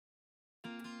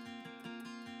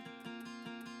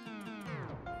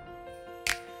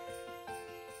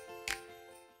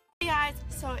guys,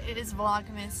 so it is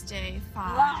Vlogmas day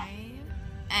 5,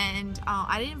 and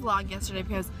I didn't vlog yesterday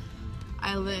because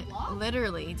I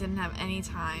literally didn't have any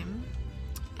time,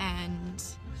 and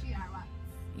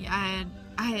yeah,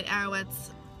 I had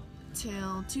Arrowheads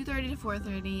till 2:30 to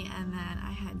 4:30, and then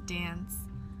I had dance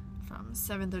from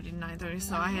 7:30 to 9:30,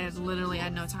 so I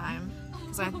had no time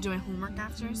because I had to do my homework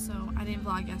after, so I didn't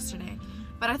vlog yesterday.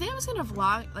 But I think I was gonna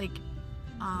vlog like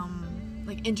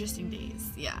interesting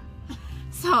days, yeah.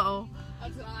 So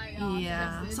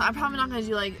yeah, so I'm probably not gonna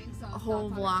do like a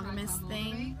whole Vlogmas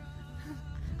thing.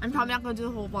 I'm probably not gonna do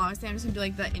the whole Vlogmas thing. I'm just gonna do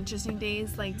like the interesting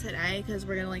days like today because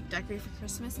we're gonna like decorate for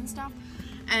Christmas and stuff.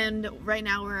 And right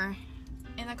now we're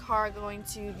in the car going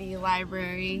to the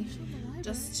library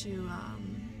just to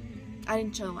I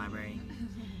didn't show the library,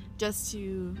 just to,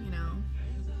 you know,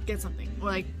 get something, or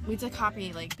like we did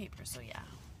copy like paper, so yeah.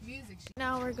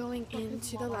 Now we're going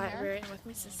into the library with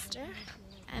my sister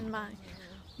and my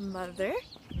mother,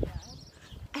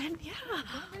 and yeah,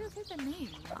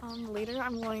 later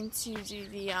I'm going to do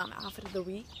the outfit of the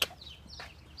week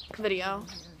video.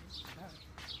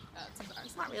 It's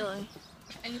embarrassing. Not really.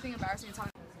 Anything embarrassing to talk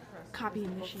about? Copy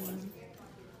machine.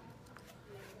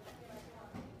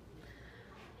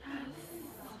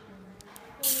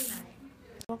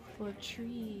 Book full of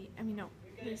tree. I mean, no,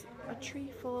 there's a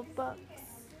tree full of books.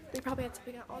 They probably had to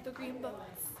pick out all the green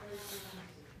books.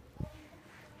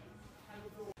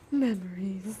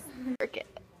 Memories. Forget.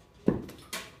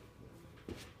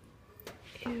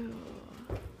 Ew.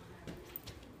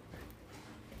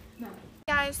 No.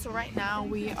 Guys, so right now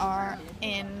we are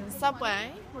in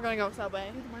Subway. We're gonna go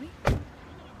Subway. Money?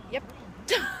 Yep.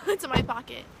 It's in my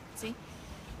pocket. See?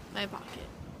 My pocket.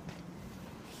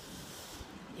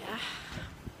 Yeah.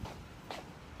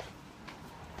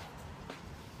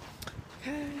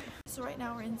 Okay. So right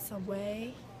now we're in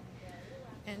Subway,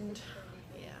 and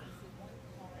yeah.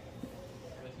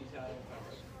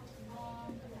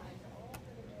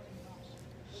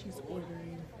 She's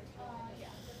ordering.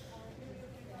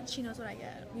 And she knows what I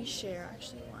get. We share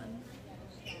actually one.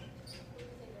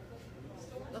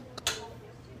 Look.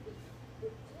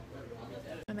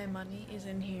 And my money is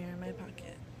in here in my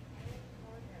pocket.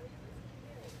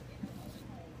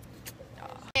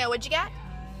 Yeah, what'd you get?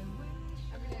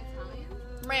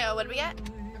 Maria, what did we get?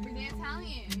 Everyday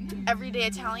Italian. Everyday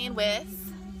Italian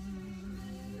with...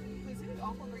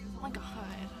 Oh my god.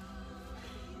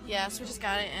 Yeah, so we just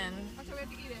got it and Okay, we have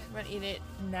to eat it. we're gonna eat it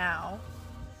now.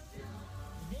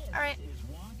 Alright.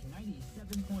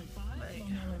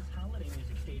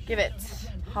 Give it.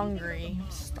 Hungry.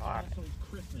 Starved.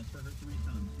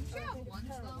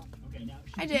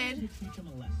 I did.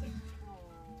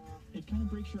 It kind of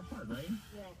breaks your heart, right?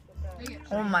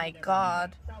 Oh my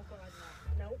god.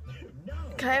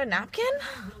 Can I have a napkin?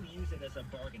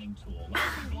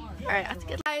 Alright, that's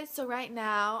good. Guys, so right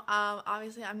now,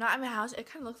 obviously I'm not in my house. It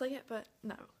kind of looks like it, but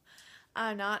no.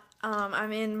 I'm not.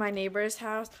 I'm in my neighbor's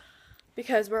house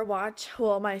because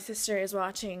my sister is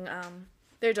watching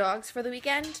their dogs for the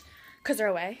weekend because they're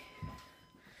away.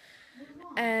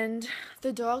 And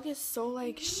the dog is so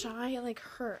like shy and like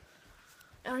hurt.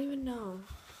 I don't even know.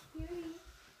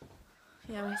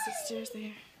 Yeah, my sister's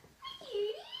there.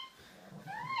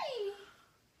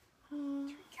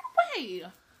 Get away!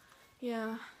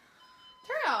 Yeah.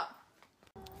 Turn up!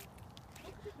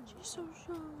 She's so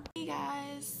shy. Hey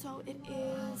guys, so it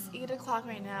is 8 o'clock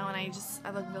right now and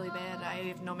I look really bad. I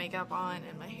have no makeup on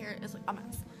and my hair is like a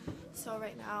mess. So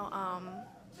right now,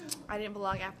 I didn't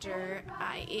vlog after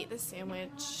I ate the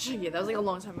sandwich. Yeah, that was like a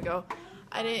long time ago.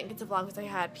 I didn't get to vlog because I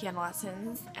had piano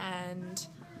lessons, and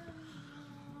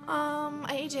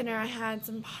I ate dinner. I had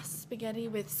some spaghetti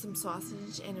with some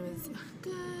sausage and it was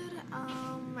good.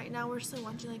 Right now we're still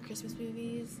watching like Christmas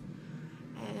movies,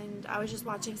 and I was just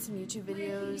watching some YouTube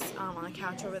videos on the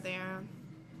couch over there.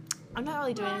 I'm not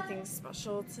really doing anything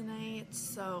special tonight,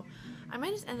 so I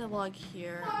might just end the vlog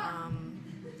here.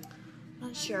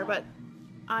 Not sure, but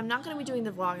I'm not going to be doing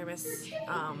the Vlogmas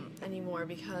anymore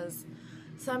because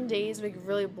some days are like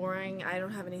really boring. I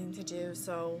don't have anything to do,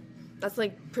 so that's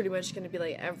like pretty much going to be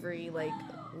like every like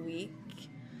week.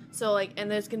 So like,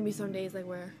 and there's going to be some days like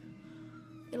where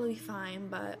it'll be fine,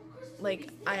 but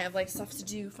like I have like stuff to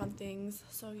do, fun things.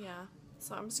 So yeah,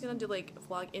 so I'm just going to do like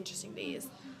vlog interesting days.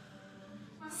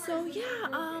 So yeah,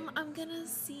 I'm gonna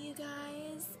see you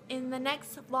guys in the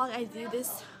next vlog I do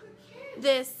this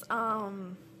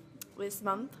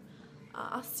month.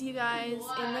 I'll see you guys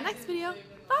in the next video.